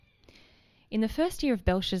In the first year of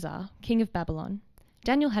Belshazzar, king of Babylon,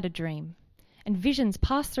 Daniel had a dream, and visions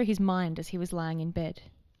passed through his mind as he was lying in bed.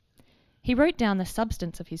 He wrote down the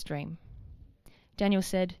substance of his dream. Daniel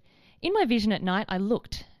said, "In my vision at night I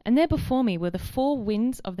looked, and there before me were the 4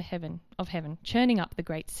 winds of heaven, churning up the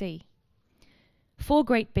great sea. 4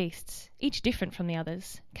 great beasts, each different from the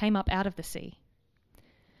others, came up out of the sea.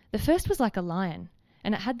 The first was like a lion,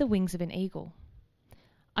 and it had the wings of an eagle.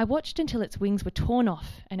 I watched until its wings were torn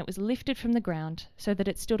off, and it was lifted from the ground so that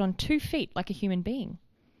it stood on 2 feet like a human being,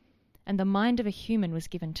 and the mind of a human was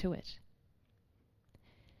given to it.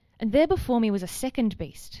 And there before me was a second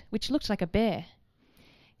beast, which looked like a bear.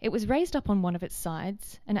 It was raised up on one of its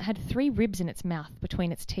sides, and it had 3 ribs in its mouth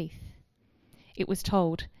between its teeth. It was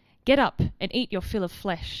told, 'Get up and eat your fill of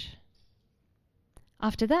flesh.'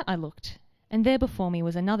 After that I looked, and there before me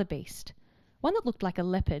was another beast, one that looked like a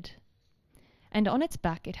leopard, and on its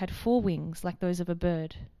back it had 4 wings like those of a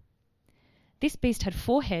bird. This beast had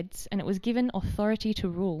 4 heads, and it was given authority to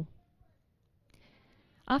rule.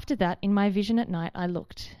 After that, in my vision at night, I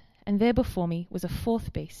looked, and there before me was a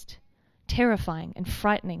 4th beast, terrifying and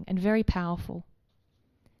frightening and very powerful.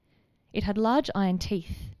 It had large iron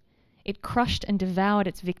teeth. It crushed and devoured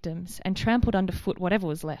its victims and trampled underfoot whatever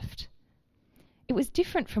was left. It was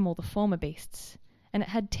different from all the former beasts, and it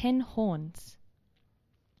had 10 horns.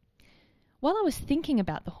 While I was thinking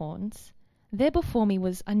about the horns, there before me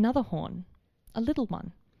was another horn, a little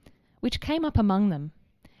one, which came up among them,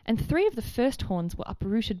 and 3 of the first horns were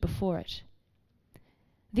uprooted before it.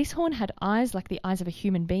 This horn had eyes like the eyes of a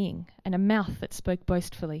human being, and a mouth that spoke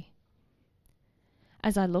boastfully.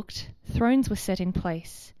 As I looked, thrones were set in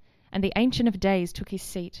place, and the Ancient of Days took his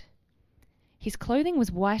seat. His clothing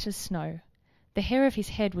was white as snow, the hair of his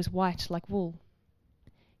head was white like wool.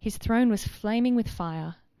 His throne was flaming with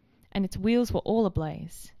fire, and its wheels were all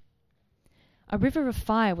ablaze. A river of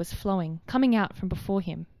fire was flowing, coming out from before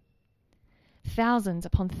him. Thousands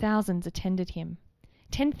upon thousands attended him.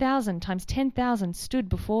 10,000 times 10,000 stood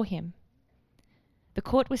before him. The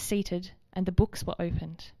court was seated, and the books were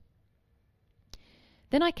opened.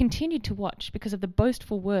 Then I continued to watch because of the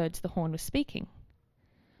boastful words the horn was speaking.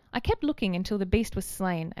 I kept looking until the beast was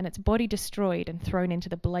slain and its body destroyed and thrown into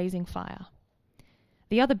the blazing fire.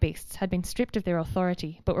 The other beasts had been stripped of their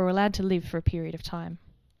authority, but were allowed to live for a period of time.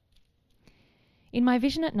 In my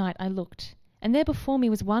vision at night I looked, and there before me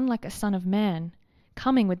was one like a son of man,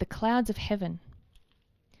 coming with the clouds of heaven.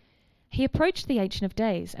 He approached the Ancient of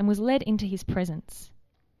Days and was led into his presence.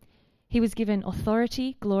 He was given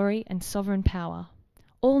authority, glory, and sovereign power.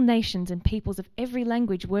 All nations and peoples of every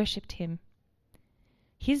language worshipped him.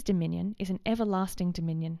 His dominion is an everlasting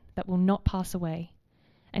dominion that will not pass away,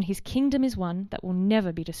 and his kingdom is one that will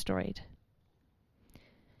never be destroyed.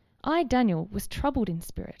 I, Daniel, was troubled in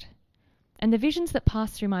spirit, and the visions that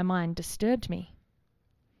passed through my mind disturbed me.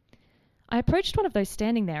 I approached one of those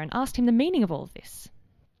standing there and asked him the meaning of all of this.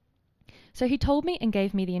 So he told me and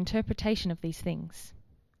gave me the interpretation of these things.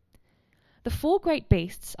 The 4 great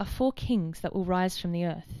beasts are 4 kings that will rise from the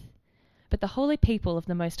earth, but the holy people of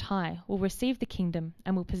the Most High will receive the kingdom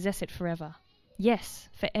and will possess it forever. Yes,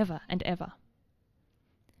 forever and ever.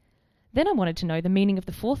 Then I wanted to know the meaning of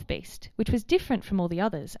the 4th beast, which was different from all the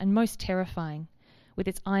others and most terrifying, with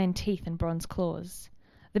its iron teeth and bronze claws,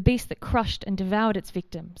 the beast that crushed and devoured its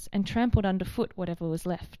victims and trampled underfoot whatever was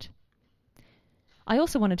left. I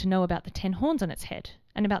also wanted to know about the 10 horns on its head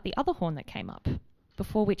and about the other horn that came up,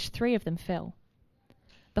 before which 3 of them fell.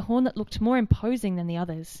 The horn that looked more imposing than the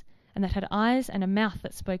others, and that had eyes and a mouth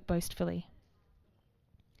that spoke boastfully.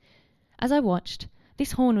 As I watched,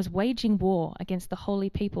 this horn was waging war against the holy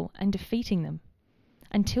people and defeating them,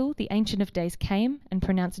 until the Ancient of Days came and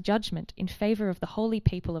pronounced judgment in favour of the holy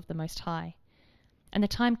people of the Most High, and the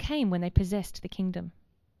time came when they possessed the kingdom.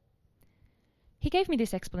 He gave me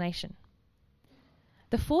this explanation.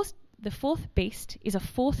 The fourth beast is a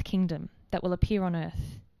 4th kingdom that will appear on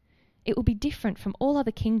earth. It will be different from all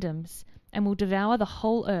other kingdoms and will devour the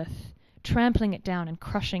whole earth, trampling it down and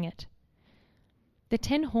crushing it. The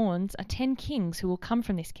 10 horns are 10 kings who will come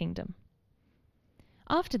from this kingdom.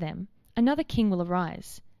 After them, another king will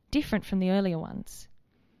arise, different from the earlier ones.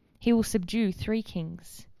 He will subdue 3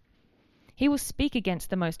 kings. He will speak against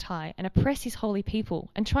the Most High and oppress his holy people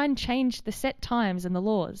and try and change the set times and the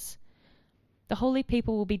laws. The holy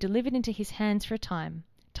people will be delivered into his hands for a time,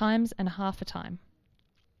 times and half a time.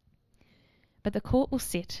 But the court will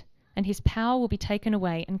sit, and his power will be taken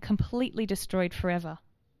away and completely destroyed forever.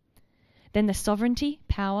 Then the sovereignty,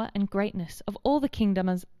 power, and greatness of all the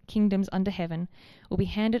kingdoms under heaven will be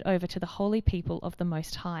handed over to the holy people of the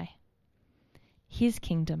Most High. His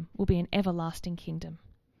kingdom will be an everlasting kingdom,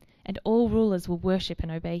 and all rulers will worship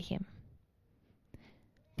and obey him.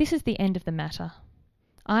 This is the end of the matter.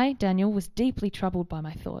 I, Daniel, was deeply troubled by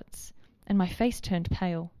my thoughts, and my face turned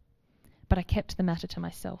pale, but I kept the matter to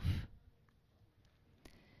myself.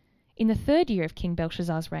 In the 3rd year of King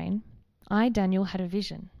Belshazzar's reign, I, Daniel, had a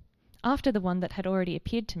vision, after the one that had already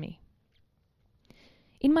appeared to me.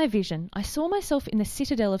 In my vision, I saw myself in the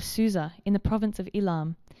citadel of Susa in the province of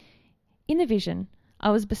Elam. In the vision, I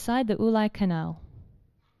was beside the Ulai Canal.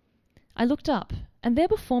 I looked up, and there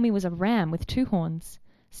before me was a ram with 2 horns,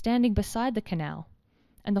 standing beside the canal,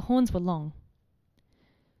 and the horns were long.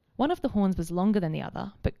 One of the horns was longer than the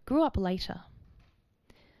other, but grew up later.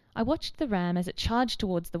 I watched the ram as it charged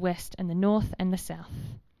towards the west and the north and the south.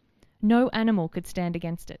 No animal could stand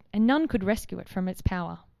against it, and none could rescue it from its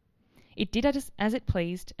power. It did as it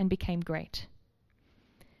pleased and became great.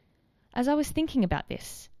 As I was thinking about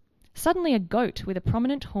this, suddenly a goat with a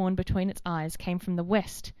prominent horn between its eyes came from the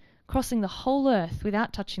west, crossing the whole earth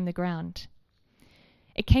without touching the ground.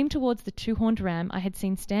 It came towards the 2-horned ram I had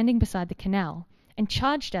seen standing beside the canal, and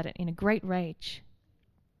charged at it in a great rage.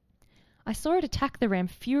 I saw it attack the ram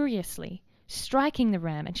furiously, striking the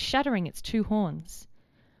ram and shattering its 2 horns.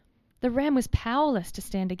 The ram was powerless to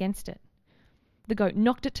stand against it. The goat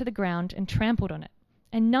knocked it to the ground and trampled on it,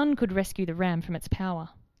 and none could rescue the ram from its power.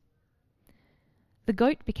 The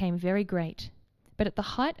goat became very great, but at the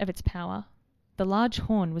height of its power, the large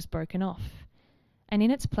horn was broken off, and in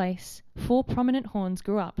its place 4 prominent horns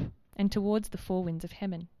grew up, and towards the 4 winds of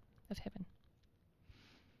heaven.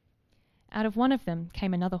 Out of one of them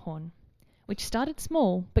came another horn, which started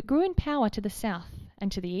small, but grew in power to the south, and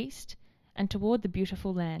to the east, and toward the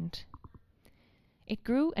beautiful land. It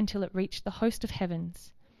grew until it reached the host of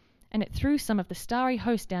heavens, and it threw some of the starry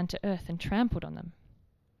host down to earth and trampled on them.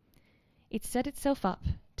 It set itself up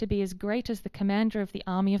to be as great as the commander of the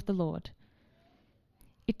army of the Lord.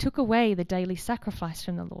 It took away the daily sacrifice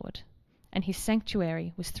from the Lord, and his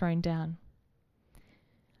sanctuary was thrown down.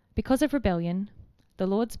 Because of rebellion, the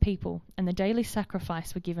Lord's people and the daily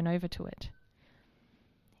sacrifice were given over to it.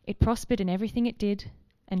 It prospered in everything it did,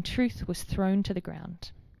 and truth was thrown to the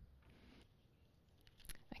ground.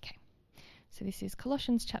 Okay, so this is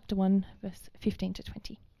Colossians chapter 1, verse 15 to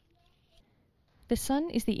 20. The Son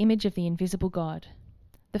is the image of the invisible God,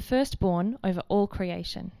 the firstborn over all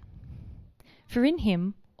creation. For in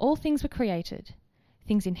him all things were created,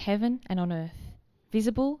 things in heaven and on earth,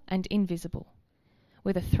 visible and invisible,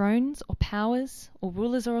 whether thrones or powers or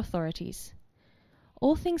rulers or authorities.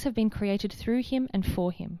 All things have been created through him and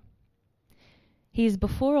for him. He is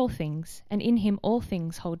before all things, and in him all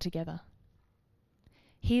things hold together.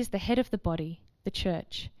 He is the head of the body, the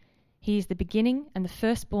church. He is the beginning and the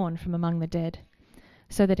firstborn from among the dead,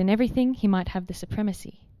 so that in everything he might have the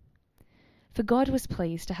supremacy. For God was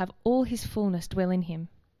pleased to have all his fullness dwell in him,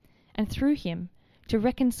 and through him to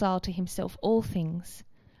reconcile to himself all things,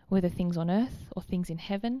 whether things on earth or things in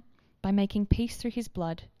heaven, by making peace through his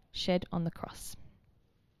blood shed on the cross.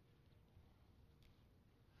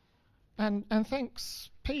 And thanks,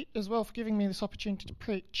 Pete, as well, for giving me this opportunity to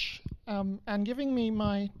preach, and giving me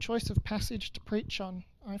my choice of passage to preach on.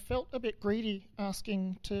 I felt a bit greedy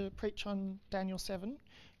asking to preach on Daniel 7,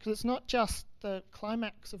 because it's not just the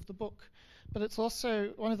climax of the book, but it's also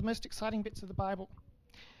one of the most exciting bits of the Bible.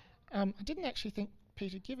 I didn't actually think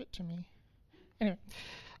Pete would give it to me. Anyway,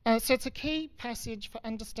 so it's a key passage for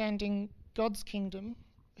understanding God's kingdom,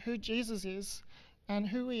 who Jesus is, and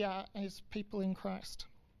who we are as people in Christ.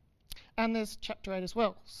 And there's chapter 8 as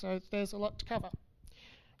well, so there's a lot to cover.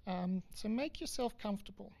 So make yourself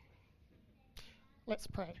comfortable. Let's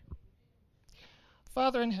pray.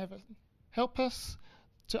 Father in heaven, help us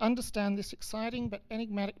to understand this exciting but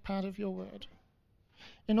enigmatic part of your word.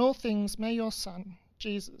 In all things, may your Son,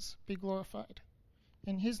 Jesus, be glorified.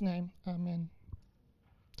 In his name, amen.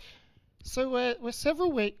 So we're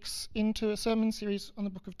several weeks into a sermon series on the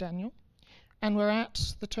book of Daniel, and we're at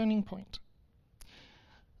the turning point.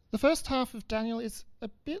 The first half of Daniel is a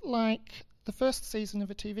bit like the first season of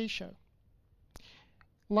a TV show.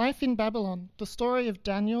 Life in Babylon, the story of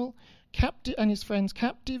Daniel and his friends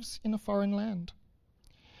captives in a foreign land.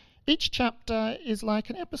 Each chapter is like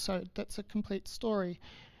an episode that's a complete story,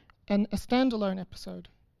 and a standalone episode.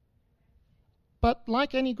 But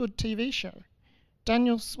like any good TV show,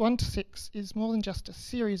 Daniel 1-6 is more than just a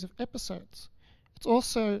series of episodes. It's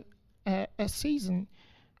also a season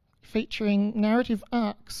featuring narrative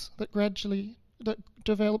arcs that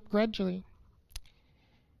develop gradually.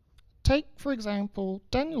 Take, for example,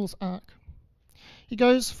 Daniel's arc. He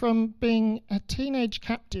goes from being a teenage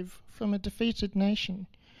captive from a defeated nation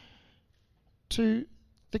to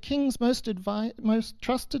the king's most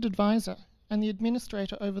trusted advisor and the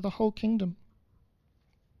administrator over the whole kingdom.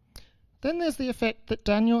 Then there's the effect that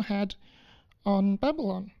Daniel had on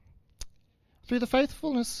Babylon. Through the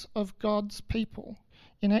faithfulness of God's people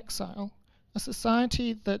in exile, a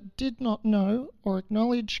society that did not know or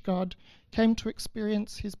acknowledge God came to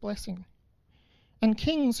experience his blessing. And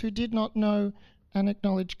kings who did not know and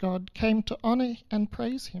acknowledge God came to honour and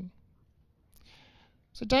praise him.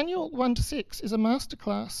 So Daniel 1-6 is a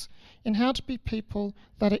masterclass in how to be people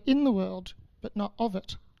that are in the world but not of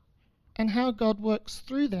it, and how God works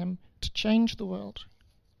through them to change the world.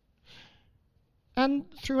 And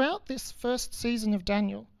throughout this first season of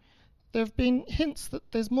Daniel, there have been hints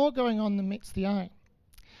that there's more going on than meets the eye.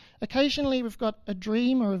 Occasionally we've got a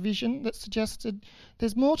dream or a vision that suggested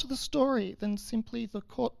there's more to the story than simply the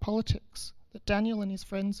court politics that Daniel and his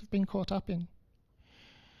friends have been caught up in.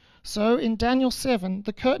 So in Daniel 7,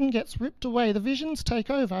 the curtain gets ripped away, the visions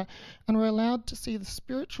take over, and we're allowed to see the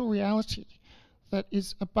spiritual reality that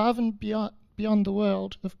is above and beyond the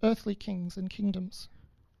world of earthly kings and kingdoms.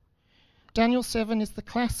 Daniel 7 is the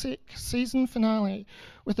classic season finale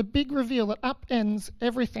with a big reveal that upends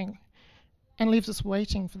everything and leaves us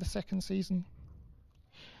waiting for the second season.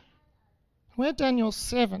 Where Daniel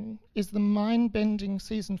 7 is the mind-bending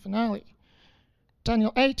season finale,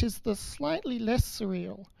 Daniel 8 is the slightly less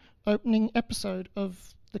surreal opening episode of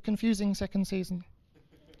the confusing second season.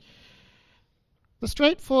 The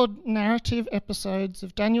straightforward narrative episodes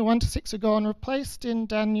of Daniel 1-6 are gone, replaced in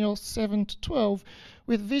Daniel 7-12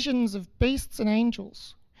 with visions of beasts and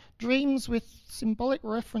angels, dreams with symbolic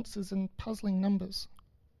references and puzzling numbers.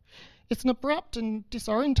 It's an abrupt and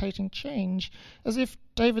disorientating change, as if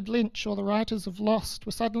David Lynch or the writers of Lost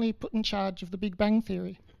were suddenly put in charge of the Big Bang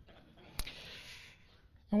Theory.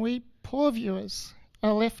 And we poor viewers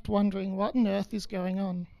are left wondering what on earth is going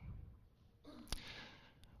on.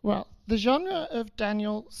 Well, the genre of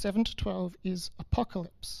Daniel 7-12 is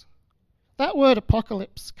apocalypse. That word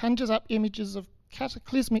apocalypse conjures up images of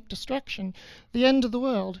cataclysmic destruction, the end of the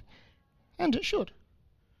world, and it should.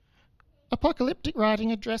 Apocalyptic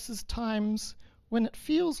writing addresses times when it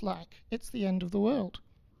feels like it's the end of the world.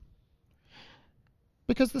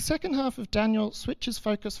 Because the second half of Daniel switches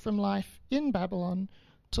focus from life in Babylon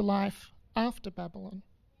to life after Babylon.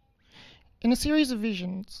 In a series of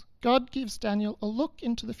visions, God gives Daniel a look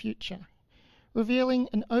into the future, revealing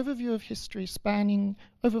an overview of history spanning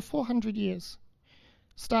over 400 years,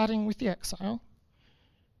 starting with the exile,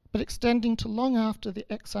 but extending to long after the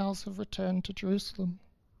exiles have returned to Jerusalem.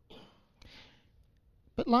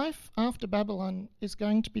 But life after Babylon is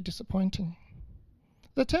going to be disappointing.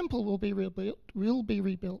 The temple will be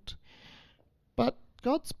rebuilt, but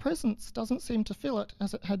God's presence doesn't seem to fill it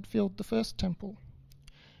as it had filled the first temple.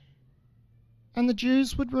 And the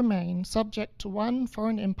Jews would remain subject to one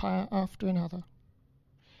foreign empire after another.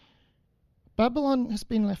 Babylon has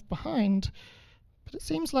been left behind, but it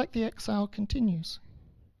seems like the exile continues.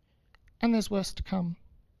 And there's worse to come.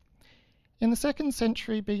 In the 2nd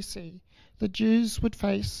century BC, the Jews would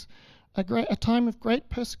face a time of great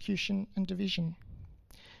persecution and division.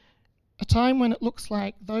 A time when it looks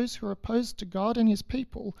like those who are opposed to God and his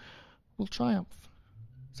people will triumph.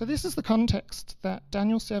 So this is the context that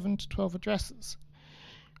Daniel 7-12 addresses.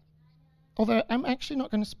 Although I'm actually not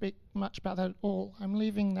going to speak much about that at all. I'm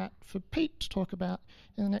leaving that for Pete to talk about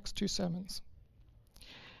in the next 2 sermons.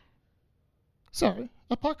 So,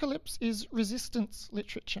 Apocalypse is resistance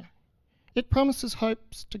literature. It promises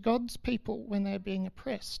hopes to God's people when they are being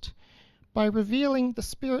oppressed by revealing the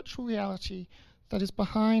spiritual reality that is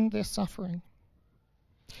behind their suffering.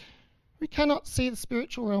 We cannot see the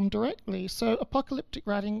spiritual realm directly, so apocalyptic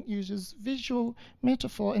writing uses visual,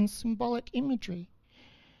 metaphor, and symbolic imagery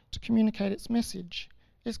to communicate its message.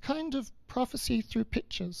 It's kind of prophecy through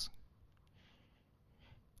pictures.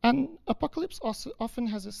 And Apocalypse also often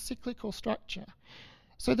has a cyclical structure.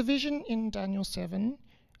 So the vision in Daniel 7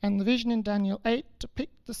 and the vision in Daniel 8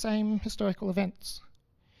 depict the same historical events.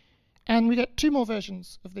 And we get 2 more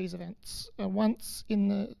versions of these events, once in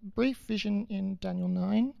the brief vision in Daniel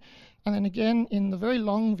 9, and then again in the very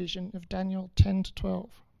long vision of Daniel 10-12.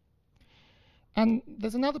 And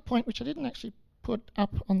there's another point which I didn't actually put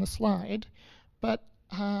up on the slide, but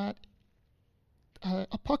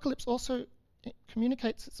Apocalypse also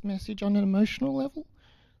communicates its message on an emotional level.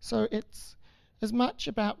 So it's as much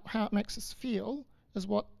about how it makes us feel as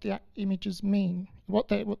what the images mean, what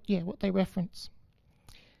they reference.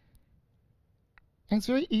 And it's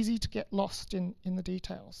very easy to get lost in the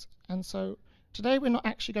details. And so today we're not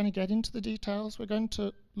actually going to get into the details. We're going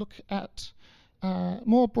to look at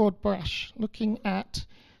more broad brush, looking at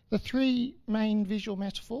the 3 main visual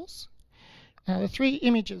metaphors, the 3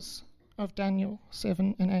 images of Daniel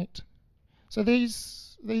 7 and 8. So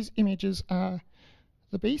these images are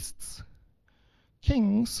the beasts,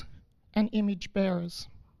 kings and image bearers.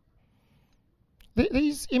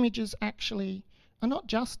 These images actually are not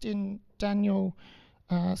just in Daniel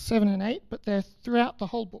 7 and 8, but they're throughout the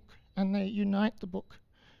whole book, and they unite the book.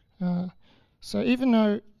 So even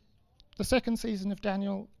though the second season of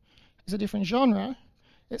Daniel is a different genre,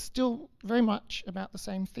 it's still very much about the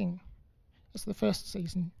same thing as the first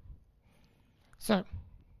season. So,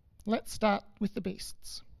 let's start with the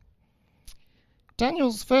beasts.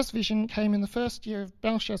 Daniel's first vision came in the first year of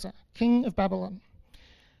Belshazzar, king of Babylon.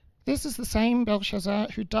 This is the same Belshazzar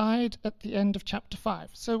who died at the end of chapter 5.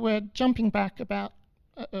 So we're jumping back about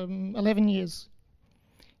 11 years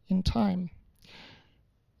in time.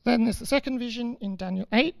 Then there's the second vision in Daniel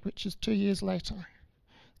 8, which is 2 years later.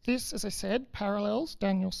 This, as I said, parallels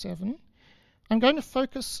Daniel 7. I'm going to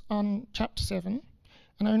focus on chapter 7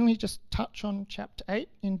 and only just touch on chapter 8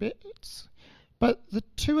 in bits, but the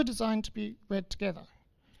two are designed to be read together.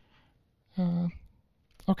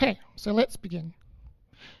 Okay, so let's begin.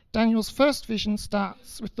 Daniel's first vision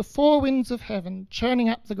starts with the four winds of heaven churning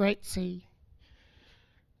up the great sea.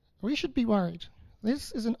 We should be worried.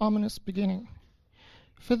 This is an ominous beginning.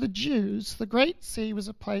 For the Jews, the Great Sea was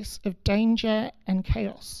a place of danger and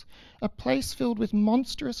chaos, a place filled with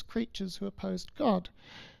monstrous creatures who opposed God.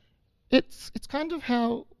 It's kind of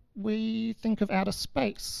how we think of outer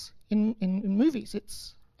space in movies.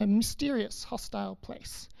 It's a mysterious, hostile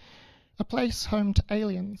place, a place home to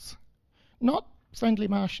aliens. Not friendly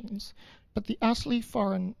Martians, but the utterly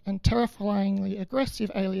foreign and terrifyingly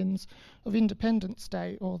aggressive aliens of Independence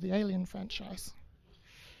Day or the Alien franchise.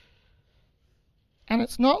 And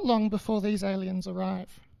it's not long before these aliens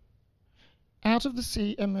arrive. Out of the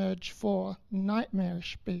sea emerge four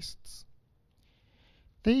nightmarish beasts.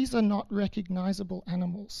 These are not recognizable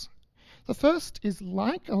animals. The first is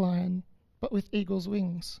like a lion, but with eagle's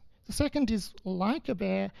wings. The second is like a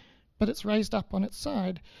bear, but it's raised up on its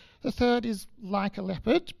side. The third is like a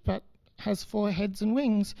leopard, but has 4 heads and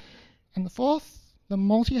wings. And the fourth, the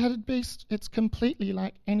multi-headed beast, it's completely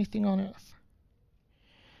like anything on earth.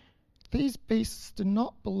 These beasts do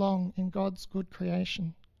not belong in God's good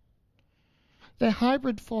creation. Their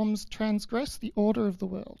hybrid forms transgress the order of the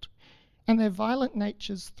world, and their violent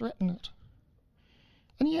natures threaten it.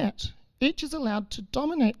 And yet, each is allowed to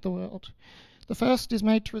dominate the world. The first is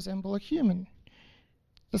made to resemble a human.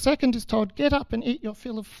 The second is told, get up and eat your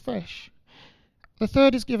fill of flesh. The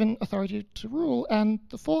third is given authority to rule, and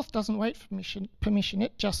the fourth doesn't wait for permission,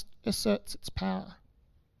 it just asserts its power.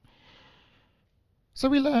 So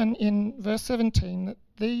we learn in verse 17 that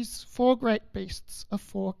these 4 great beasts are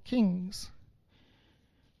 4 kings.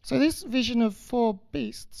 So this vision of 4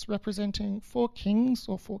 beasts representing 4 kings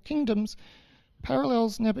or 4 kingdoms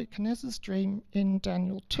parallels Nebuchadnezzar's dream in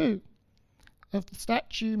Daniel 2 of the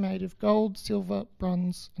statue made of gold, silver,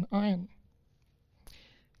 bronze, and iron.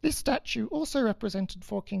 This statue also represented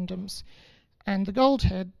 4 kingdoms, and the gold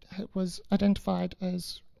head was identified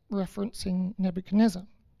as referencing Nebuchadnezzar.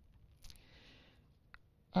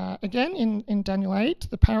 Again, in Daniel 8,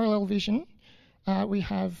 the parallel vision, we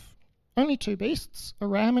have only 2 beasts, a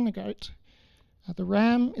ram and a goat. The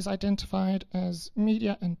ram is identified as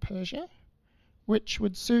Media and Persia, which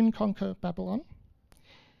would soon conquer Babylon,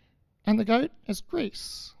 and the goat as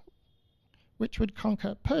Greece, which would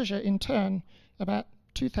conquer Persia in turn about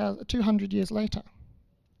 200 years later.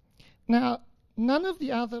 Now, none of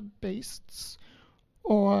the other beasts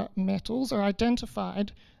or metals are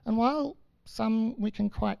identified, and while some we can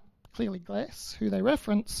quite clearly guess who they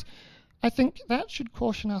reference, I think that should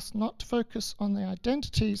caution us not to focus on the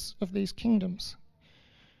identities of these kingdoms,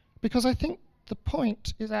 because I think the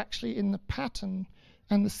point is actually in the pattern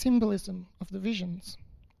and the symbolism of the visions.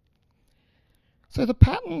 So the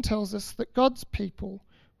pattern tells us that God's people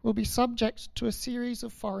will be subject to a series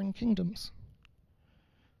of foreign kingdoms.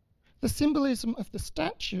 The symbolism of the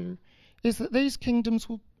statue is that these kingdoms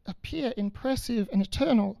will appear impressive and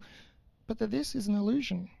eternal, but that this is an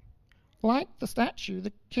illusion. Like the statue,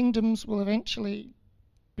 the kingdoms will eventually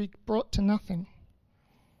be brought to nothing.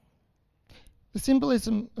 The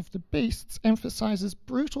symbolism of the beasts emphasizes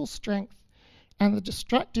brutal strength and the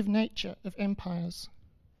destructive nature of empires.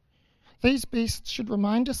 These beasts should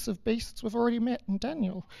remind us of beasts we've already met in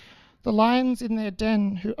Daniel, the lions in their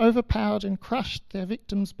den who overpowered and crushed their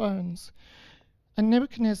victims' bones, and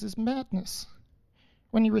Nebuchadnezzar's madness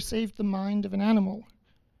when he received the mind of an animal.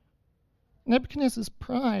 Nebuchadnezzar's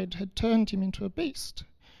pride had turned him into a beast,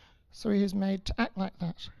 so he is made to act like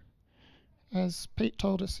that, as Pete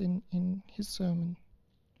told us in his sermon.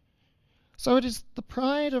 So it is the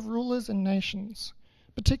pride of rulers and nations,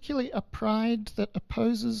 particularly a pride that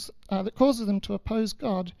causes them to oppose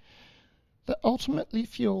God, that ultimately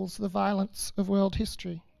fuels the violence of world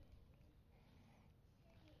history.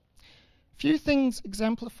 Few things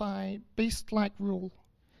exemplify beast-like rule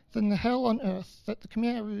than the hell on earth that the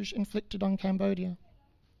Khmer Rouge inflicted on Cambodia.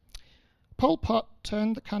 Pol Pot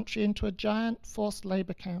turned the country into a giant forced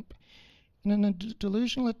labour camp in a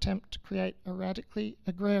delusional attempt to create a radically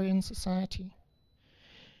agrarian society.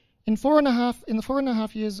 In the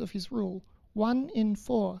 4.5 years of his rule, 1 in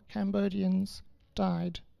 4 Cambodians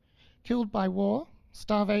died, killed by war,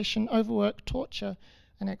 starvation, overwork, torture,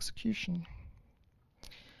 and execution.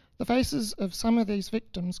 The faces of some of these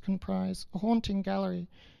victims comprise a haunting gallery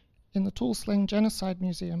in the Tuol Sleng Genocide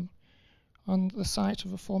Museum on the site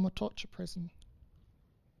of a former torture prison.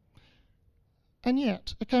 And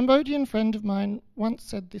yet, a Cambodian friend of mine once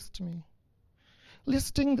said this to me,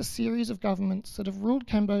 listing the series of governments that have ruled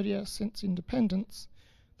Cambodia since independence: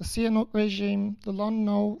 the Sihanouk regime, the Lon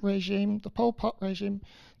Nol regime, the Pol Pot regime,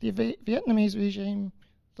 the Vietnamese regime,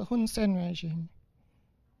 the Hun Sen regime.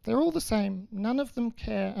 They're all the same. None of them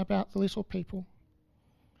care about the little people.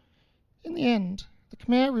 In the end, the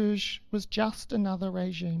Khmer Rouge was just another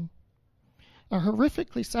regime. A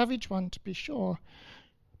horrifically savage one, to be sure,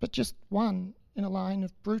 but just one in a line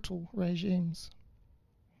of brutal regimes.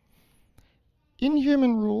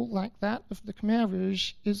 Inhuman rule like that of the Khmer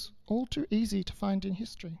Rouge is all too easy to find in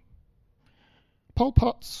history. Pol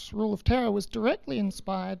Pot's rule of terror was directly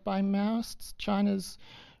inspired by Maoist China's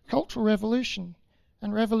Cultural Revolution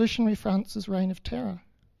and revolutionary France's Reign of Terror.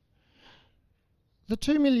 The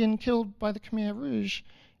 2 million killed by the Khmer Rouge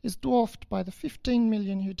is dwarfed by the 15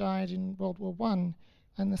 million who died in World War I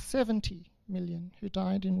and the 70 million who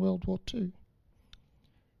died in World War II.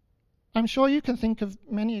 I'm sure you can think of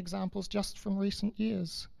many examples just from recent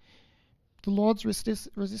years. The Lord's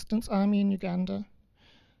Resistance Army in Uganda,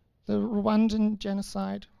 the Rwandan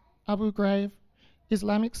genocide, Abu Ghraib,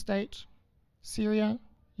 Islamic State, Syria,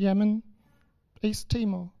 Yemen, East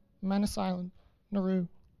Timor, Manus Island, Nauru.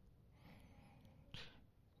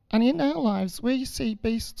 And in our lives, we see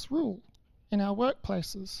beasts rule in our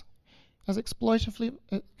workplaces as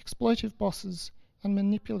exploitive bosses and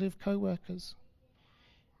manipulative co-workers.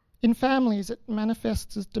 In families, it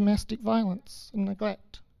manifests as domestic violence and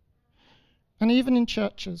neglect. And even in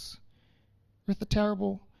churches, with the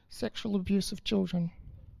terrible sexual abuse of children.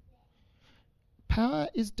 Power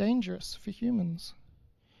is dangerous for humans.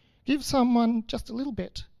 Give someone just a little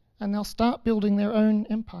bit, and they'll start building their own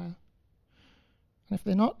empire. And if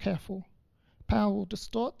they're not careful, power will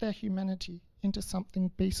distort their humanity into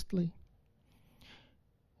something beastly.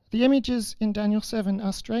 The images in Daniel 7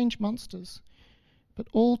 are strange monsters, but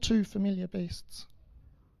all too familiar beasts.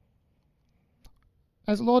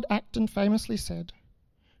 As Lord Acton famously said,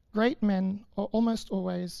 great men are almost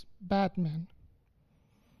always bad men.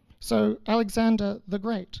 So Alexander the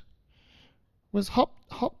Great was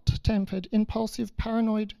hot-tempered, impulsive,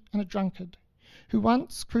 paranoid, and a drunkard, who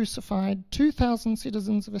once crucified 2,000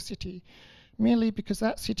 citizens of a city merely because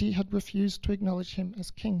that city had refused to acknowledge him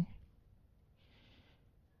as king.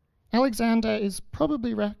 Alexander is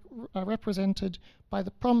probably represented by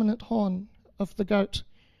the prominent horn of the goat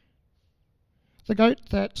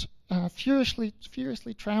that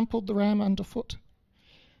furiously trampled the ram underfoot.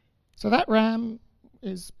 So that ram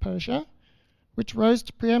is Persia, which rose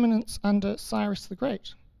to preeminence under Cyrus the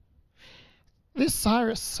Great. This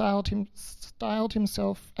Cyrus styled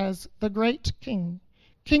himself as the Great King,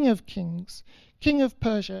 King of Kings, King of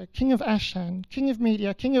Persia, King of Ashan, King of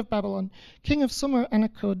Media, King of Babylon, King of Sumer and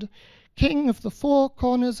Akkad, King of the 4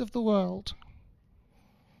 corners of the world.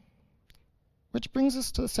 Which brings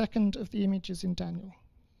us to the second of the images in Daniel,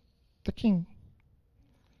 the king.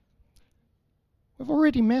 We've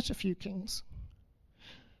already met a few kings.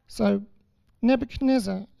 So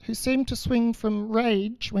Nebuchadnezzar, who seemed to swing from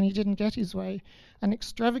rage when he didn't get his way and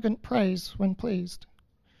extravagant praise when pleased.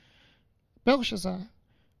 Belshazzar,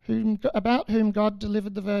 about whom God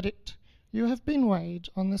delivered the verdict, "You have been weighed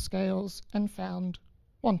on the scales and found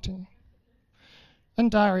wanting."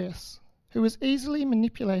 And Darius, who was easily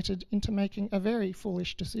manipulated into making a very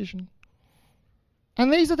foolish decision.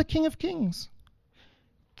 And these are the King of Kings.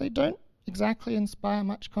 They don't exactly inspire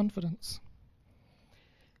much confidence.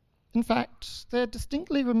 In fact, they're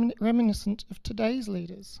distinctly reminiscent of today's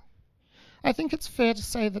leaders. I think it's fair to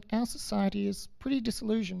say that our society is pretty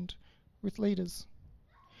disillusioned with leaders.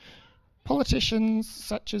 Politicians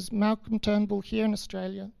such as Malcolm Turnbull here in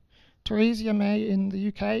Australia, Theresa May in the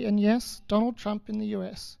UK, and yes, Donald Trump in the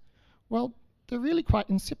US, well, they're really quite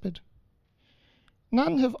insipid.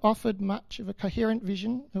 None have offered much of a coherent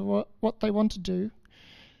vision of what they want to do,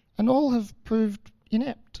 and all have proved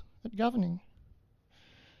inept at governing.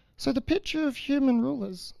 So the picture of human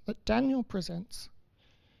rulers that Daniel presents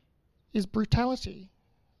is brutality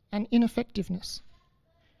and ineffectiveness.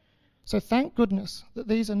 So thank goodness that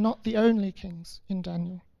these are not the only kings in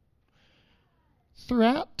Daniel.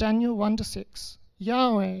 Throughout Daniel 1-6,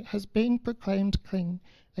 Yahweh has been proclaimed king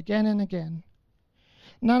again and again.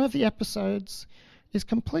 None of the episodes is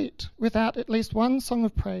complete without at least one song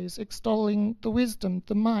of praise extolling the wisdom,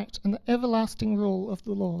 the might, and the everlasting rule of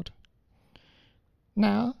the Lord.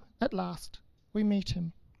 Now, at last, we meet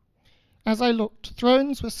him. As I looked,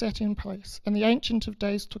 thrones were set in place, and the Ancient of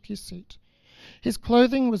Days took his seat. His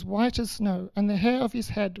clothing was white as snow, and the hair of his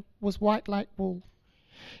head was white like wool.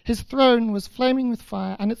 His throne was flaming with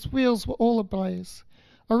fire, and its wheels were all ablaze.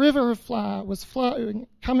 A river of fire was flowing,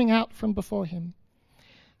 coming out from before him.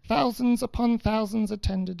 Thousands upon thousands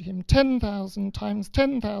attended him. 10,000 times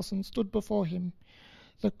 10,000 stood before him.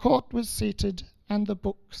 The court was seated, and the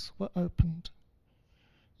books were opened.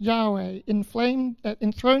 Yahweh,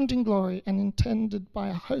 enthroned in glory and attended by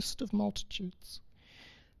a host of multitudes.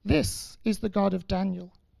 This is the God of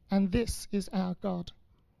Daniel, and this is our God.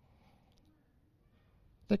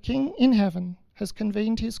 The King in heaven has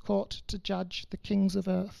convened his court to judge the kings of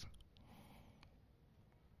earth.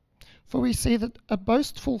 For we see that a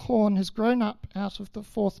boastful horn has grown up out of the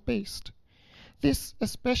fourth beast. This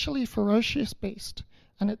especially ferocious beast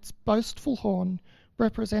and its boastful horn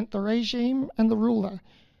represent the regime and the ruler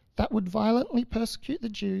that would violently persecute the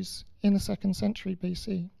Jews in the 2nd century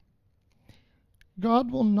BC.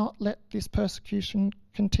 God will not let this persecution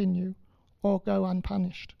continue or go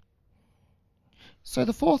unpunished. So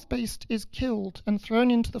the fourth beast is killed and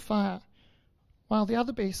thrown into the fire, while the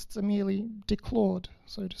other beasts are merely declawed,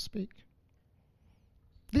 so to speak.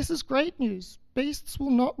 This is great news. Beasts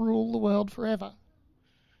will not rule the world forever.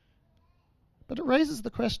 But it raises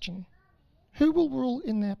the question, who will rule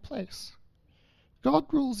in their place? God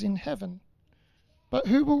rules in heaven, but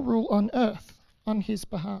who will rule on earth on his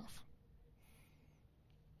behalf?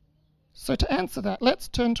 So to answer that, let's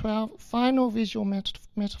turn to our final visual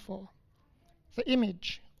metaphor, the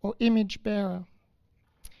image or image bearer.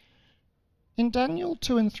 In Daniel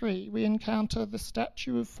 2 and 3, we encounter the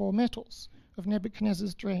statue of 4 metals of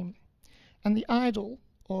Nebuchadnezzar's dream and the idol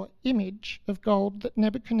or image of gold that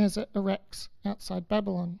Nebuchadnezzar erects outside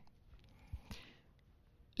Babylon.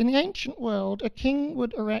 In the ancient world, a king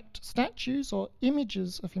would erect statues or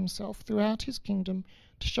images of himself throughout his kingdom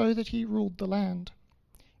to show that he ruled the land.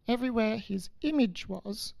 Everywhere his image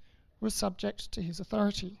was subject to his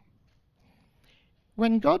authority.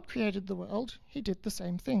 When God created the world, he did the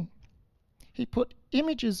same thing. He put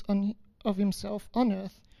images of himself on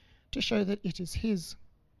earth to show that it is his.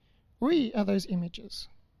 We are those images.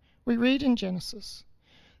 We read in Genesis,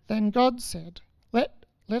 "Then God said,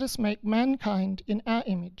 Let us make mankind in our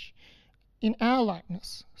image, in our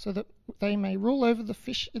likeness, so that they may rule over the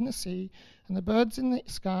fish in the sea and the birds in the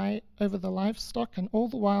sky, over the livestock and all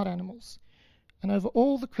the wild animals, and over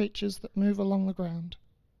all the creatures that move along the ground."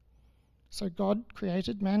 So God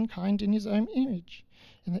created mankind in his own image.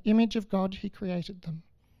 In the image of God he created them.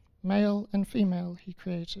 Male and female he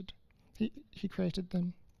created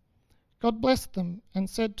them. God blessed them and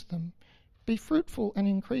said to them, "Be fruitful and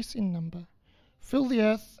increase in number. Fill the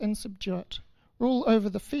earth and subdue it. Rule over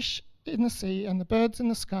the fish in the sea and the birds in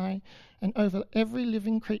the sky, and over every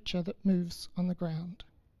living creature that moves on the ground."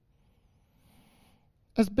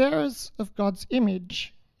 As bearers of God's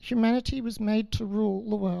image, humanity was made to rule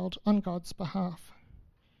the world on God's behalf.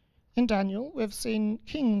 In Daniel, we've seen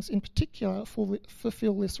kings in particular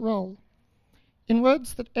fulfill this role. In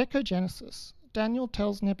words that echo Genesis, Daniel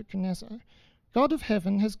tells Nebuchadnezzar, "God of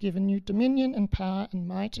heaven has given you dominion and power and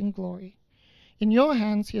might and glory. In your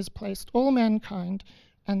hands he has placed all mankind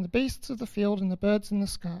and the beasts of the field and the birds in the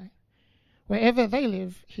sky. Wherever they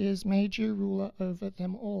live, he has made you ruler over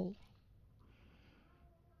them all."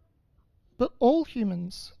 But all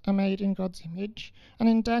humans are made in God's image, and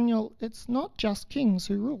in Daniel, it's not just kings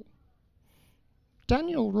who rule.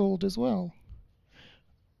 Daniel ruled as well.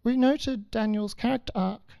 We noted Daniel's character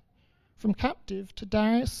arc from captive to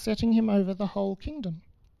Darius setting him over the whole kingdom.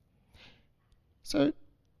 So,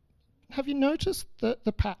 have you noticed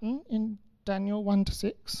the pattern in Daniel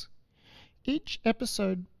 1-6? Each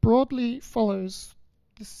episode broadly follows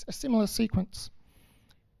a similar sequence.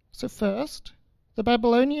 So first, the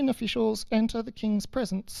Babylonian officials enter the king's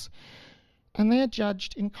presence, and they are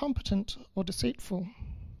judged incompetent or deceitful.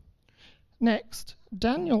 Next,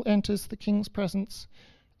 Daniel enters the king's presence,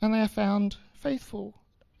 and they are found faithful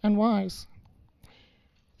and wise.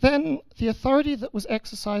 Then the authority that was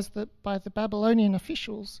exercised by the Babylonian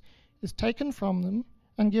officials is taken from them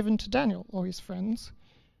and given to Daniel or his friends,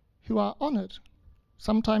 who are honoured.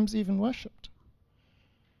 sometimes even worshipped.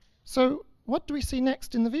 So what do we see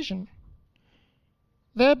next in the vision?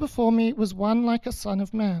 There before me was one like a son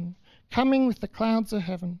of man, coming with the clouds of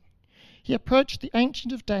heaven. He approached the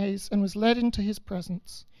Ancient of Days and was led into his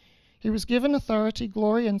presence. He was given authority,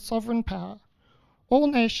 glory, and sovereign power. All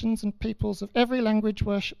nations and peoples of every language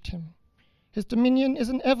worshipped him. His dominion is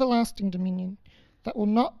an everlasting dominion that will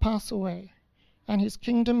not pass away, and his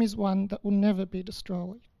kingdom is one that will never be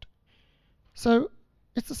destroyed. So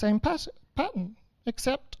it's the same pattern,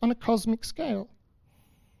 except on a cosmic scale.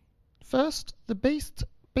 First, the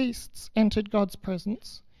beasts entered God's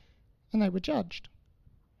presence, and they were judged.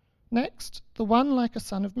 Next, the one like a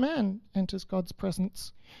son of man enters God's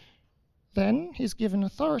presence. Then he's given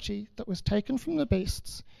authority that was taken from the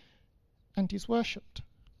beasts, and he's worshipped.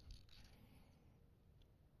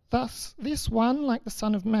 Thus, this one like the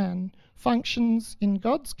Son of Man functions in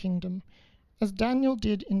God's kingdom as Daniel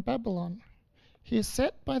did in Babylon. He is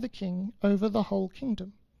set by the king over the whole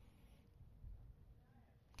kingdom.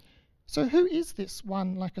 So who is this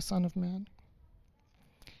one like a Son of Man?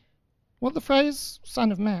 Well, the phrase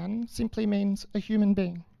Son of Man simply means a human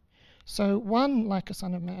being. So one like a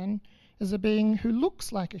Son of Man is a being who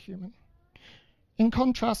looks like a human, in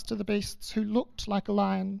contrast to the beasts who looked like a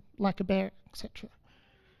lion, like a bear, etc.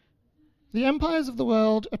 The empires of the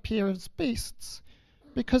world appear as beasts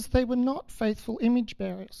because they were not faithful image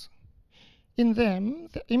bearers. In them,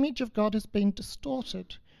 the image of God has been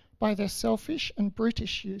distorted by their selfish and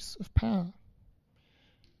brutish use of power.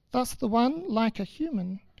 Thus, the one like a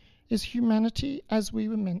human is humanity as we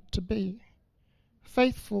were meant to be,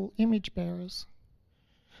 faithful image bearers.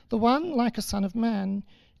 The one like a Son of Man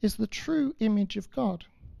is the true image of God,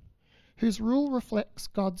 whose rule reflects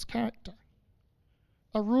God's character,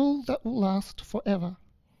 a rule that will last forever.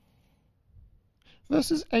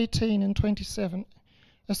 Verses 18 and 27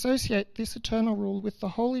 associate this eternal rule with the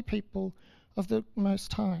holy people of the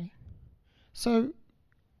Most High. So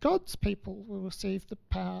God's people will receive the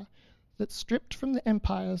power that's stripped from the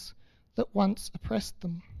empires that once oppressed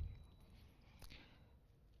them.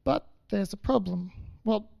 But there's a problem.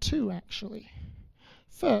 Well, two actually.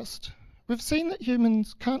 First, we've seen that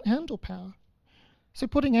humans can't handle power. So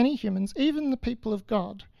putting any humans, even the people of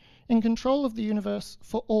God, in control of the universe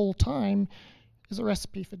for all time is a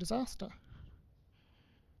recipe for disaster.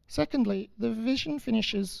 Secondly, the vision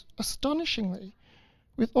finishes astonishingly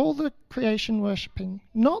with all the creation worshipping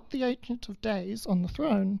not the Ancient of Days on the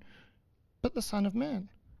throne, but the Son of Man.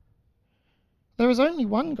 There is only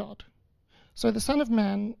one God, so the Son of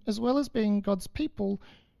Man, as well as being God's people,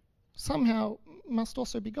 somehow must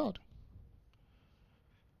also be God.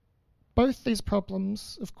 Both these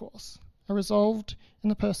problems, of course, are resolved in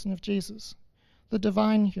the person of Jesus, the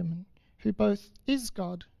divine human, who both is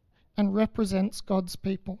God and represents God's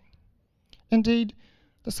people. Indeed,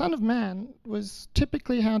 the Son of Man was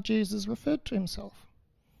typically how Jesus referred to himself.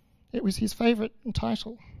 It was his favourite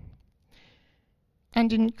title.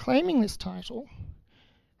 And in claiming this title,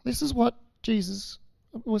 this is what Jesus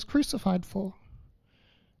was crucified for.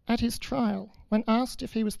 At his trial, when asked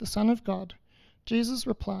if he was the Son of God, Jesus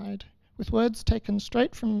replied, with words taken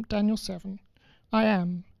straight from Daniel 7, "I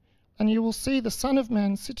am, and you will see the Son of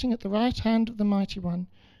Man sitting at the right hand of the Mighty One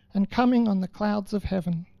and coming on the clouds of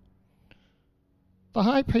heaven." The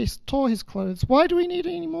high priest tore his clothes. "Why do we need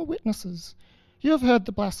any more witnesses? You have heard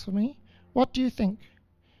the blasphemy. What do you think?"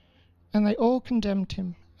 And they all condemned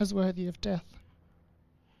him as worthy of death.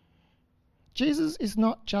 Jesus is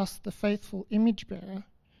not just the faithful image bearer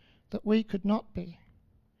that we could not be,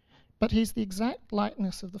 but he's the exact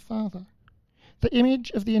likeness of the Father, the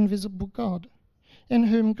image of the invisible God, in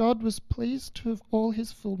whom God was pleased to have all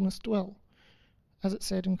his fullness dwell, as it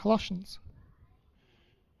said in Colossians.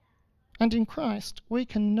 And in Christ we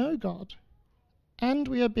can know God, and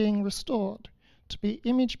we are being restored to be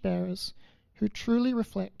image bearers who truly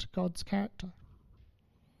reflect God's character.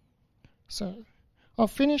 So, I'll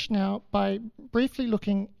finish now by briefly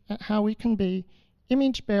looking at how we can be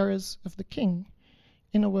image bearers of the King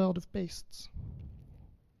in a world of beasts.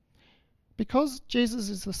 Because Jesus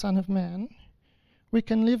is the Son of Man, we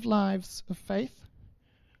can live lives of faith,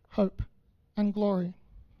 hope, and glory.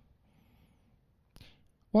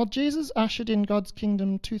 While Jesus ushered in God's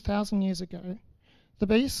kingdom 2,000 years ago, the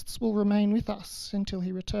beasts will remain with us until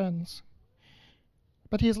he returns.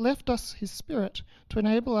 But he has left us his Spirit to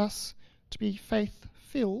enable us to be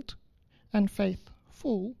faith-filled and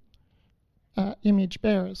faithful image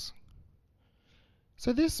bearers.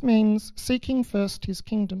 So this means seeking first his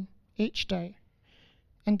kingdom each day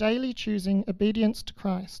and daily choosing obedience to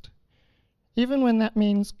Christ, even when that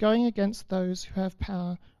means going against those who have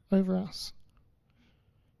power over us.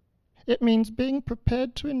 It means being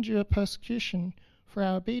prepared to endure persecution for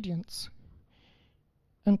our obedience,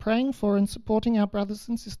 and praying for and supporting our brothers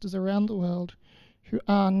and sisters around the world who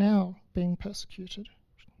are now being persecuted.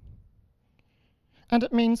 And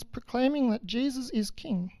it means proclaiming that Jesus is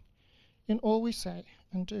King in all we say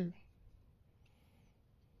and do.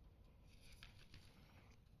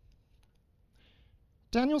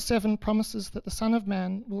 Daniel 7 promises that the Son of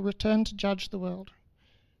Man will return to judge the world,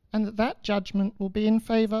 and that judgment will be in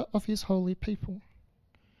favour of his holy people.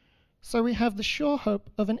 So we have the sure hope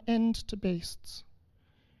of an end to beasts.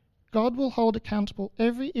 God will hold accountable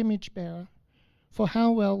every image bearer for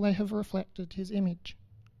how well they have reflected his image.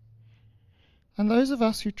 And those of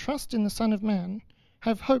us who trust in the Son of Man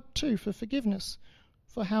have hope too for forgiveness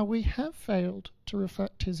for how we have failed to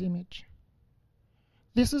reflect his image.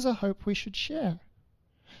 This is a hope we should share.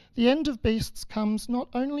 The end of beasts comes not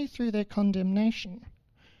only through their condemnation,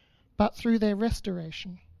 but through their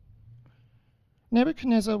restoration.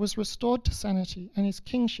 Nebuchadnezzar was restored to sanity and his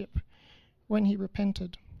kingship when he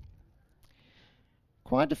repented.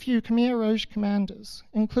 Quite a few Khmer Rouge commanders,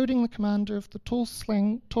 including the commander of the Tuol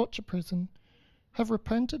Sleng torture prison, have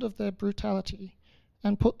repented of their brutality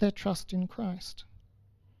and put their trust in Christ.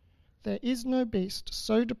 There is no beast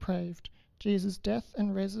so depraved Jesus' death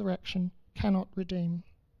and resurrection cannot redeem.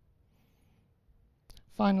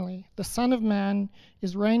 Finally, the Son of Man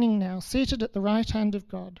is reigning now, seated at the right hand of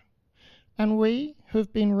God, and we who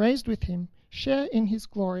have been raised with him share in his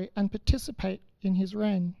glory and participate in his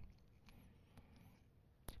reign.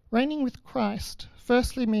 Reigning with Christ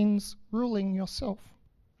firstly means ruling yourself,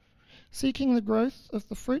 seeking the growth of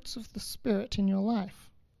the fruits of the Spirit in your life: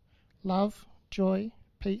 love, joy,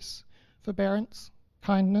 peace, forbearance,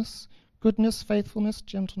 kindness, goodness, faithfulness,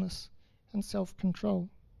 gentleness, and self-control.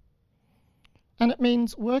 And it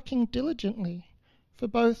means working diligently for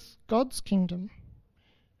both God's kingdom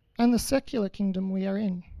and the secular kingdom we are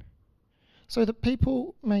in, so that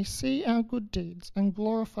people may see our good deeds and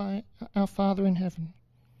glorify our Father in heaven.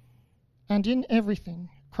 And in everything,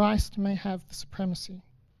 Christ may have the supremacy.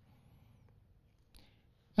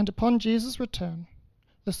 And upon Jesus' return,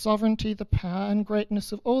 the sovereignty, the power, and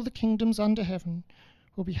greatness of all the kingdoms under heaven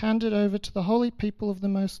will be handed over to the holy people of the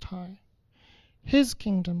Most High. His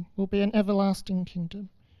kingdom will be an everlasting kingdom,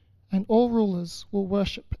 and all rulers will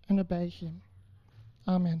worship and obey him.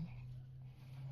 Amen.